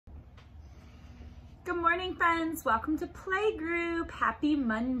Good morning, friends. Welcome to Playgroup. Happy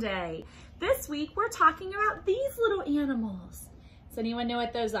Monday. This week, we're talking about these little animals. Does anyone know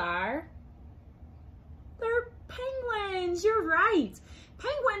what those are? They're penguins. You're right.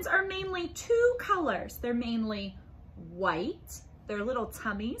 Penguins are mainly two colors. They're mainly white, their little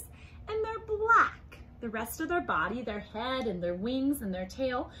tummies, and they're black. The rest of their body, their head and their wings and their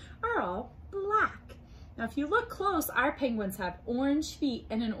tail are all black. Now, if you look close, our penguins have orange feet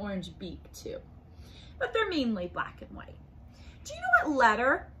and an orange beak too. But they're mainly black and white. Do you know what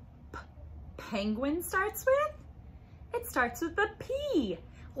letter penguin starts with? It starts with the P.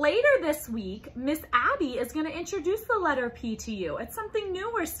 Later this week, Miss Abby is going to introduce the letter P to you. It's something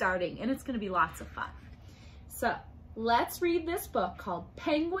new we're starting, and it's going to be lots of fun. So let's read this book called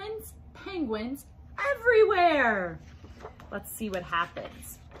Penguins, Penguins Everywhere. Let's see what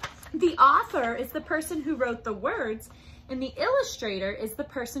happens. The author is the person who wrote the words, and the illustrator is the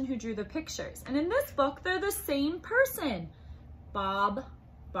person who drew the pictures. And in this book, they're the same person, Bob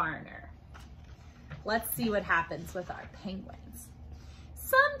Barner. Let's see what happens with our penguins.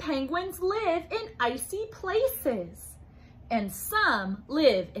 Some penguins live in icy places, and some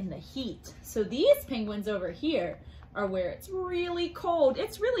live in the heat. So these penguins over here are where it's really cold.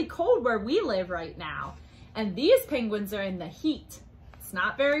 It's really cold where we live right now. And these penguins are in the heat. It's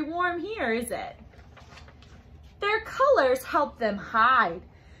not very warm here, is it? Their colors help them hide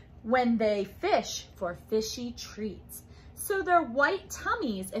when they fish for fishy treats. So their white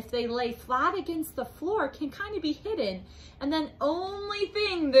tummies, if they lay flat against the floor, can kind of be hidden. And then only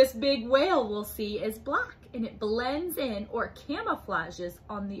thing this big whale will see is black, and it blends in or camouflages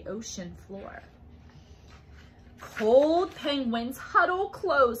on the ocean floor. Cold penguins huddle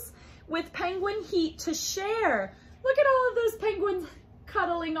close with penguin heat to share. Look at all of those penguins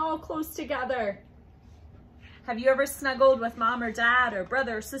cuddling all close together. Have you ever snuggled with mom or dad or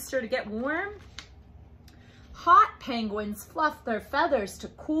brother or sister to get warm? Hot penguins fluff their feathers to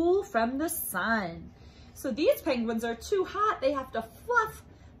cool from the sun. So these penguins are too hot. They have to fluff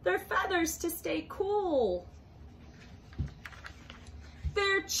their feathers to stay cool.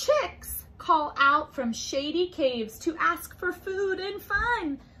 Their chicks call out from shady caves to ask for food and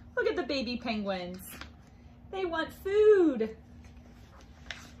fun. Look at the baby penguins. They want food.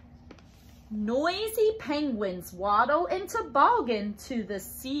 Noisy penguins waddle and toboggan to the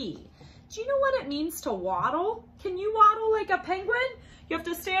sea. Do you know what it means to waddle? Can you waddle like a penguin? You have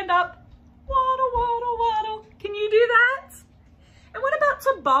to stand up, waddle, waddle, waddle. Can you do that? And what about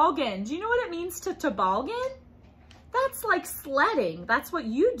toboggan? Do you know what it means to toboggan? That's like sledding. That's what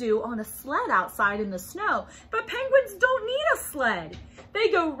you do on a sled outside in the snow. But penguins don't need a sled. They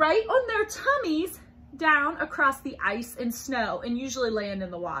go right on their tummies down across the ice and snow and usually land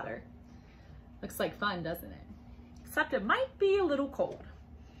in the water. Looks like fun, doesn't it? Except it might be a little cold.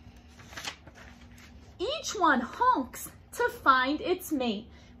 Each one honks to find its mate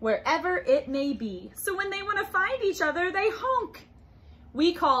wherever it may be. So when they want to find each other, they honk.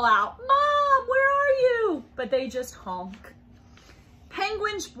 We call out, "Mom, where are you?" But they just honk.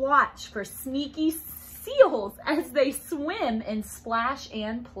 Penguins watch for sneaky seals as they swim and splash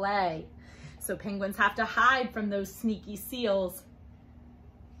and play. So penguins have to hide from those sneaky seals.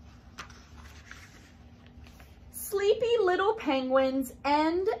 Sleepy little penguins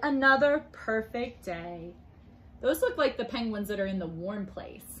end another perfect day. Those look like the penguins that are in the warm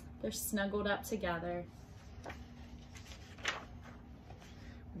place. They're snuggled up together.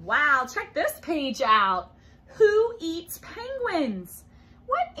 Wow, check this page out. Who eats penguins?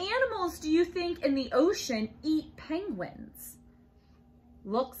 What animals do you think in the ocean eat penguins?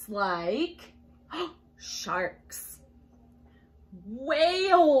 Looks like sharks,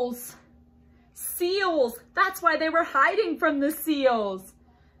 whales, seals. That's why they were hiding from the seals.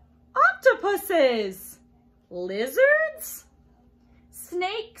 Octopuses, lizards,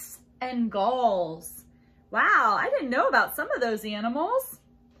 snakes, and gulls. Wow, I didn't know about some of those animals.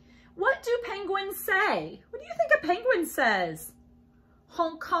 What do penguins say? What do you think a penguin says?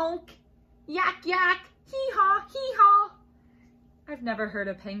 Honk, honk, yak, yak, hee-haw, hee-haw. I've never heard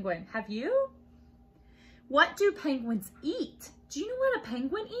a penguin. Have you? What do penguins eat? Do you know what a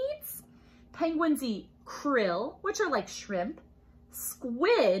penguin eats? Penguins eat krill, which are like shrimp,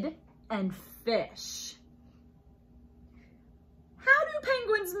 squid, and fish. How do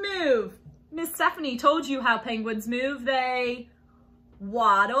penguins move? Miss Stephanie told you how penguins move. They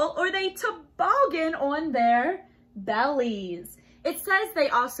waddle or they toboggan on their bellies. It says they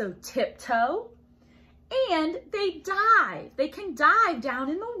also tiptoe and they dive. They can dive down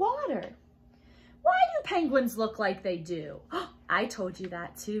in the water. Why do penguins look like they do? I told you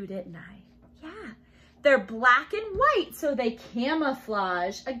that too, didn't I? Yeah, They're black and white, so they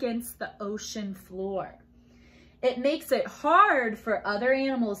camouflage against the ocean floor. It makes it hard for other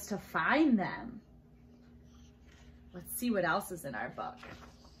animals to find them. Let's see what else is in our book.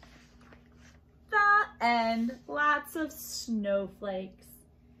 The end. Lots of snowflakes.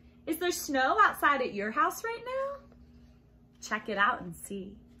 Is there snow outside at your house right now? Check it out and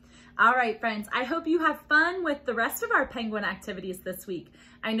see. All right, friends, I hope you have fun with the rest of our penguin activities this week.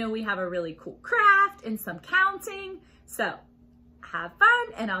 I know we have a really cool craft and some counting. So have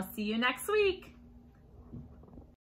fun, and I'll see you next week.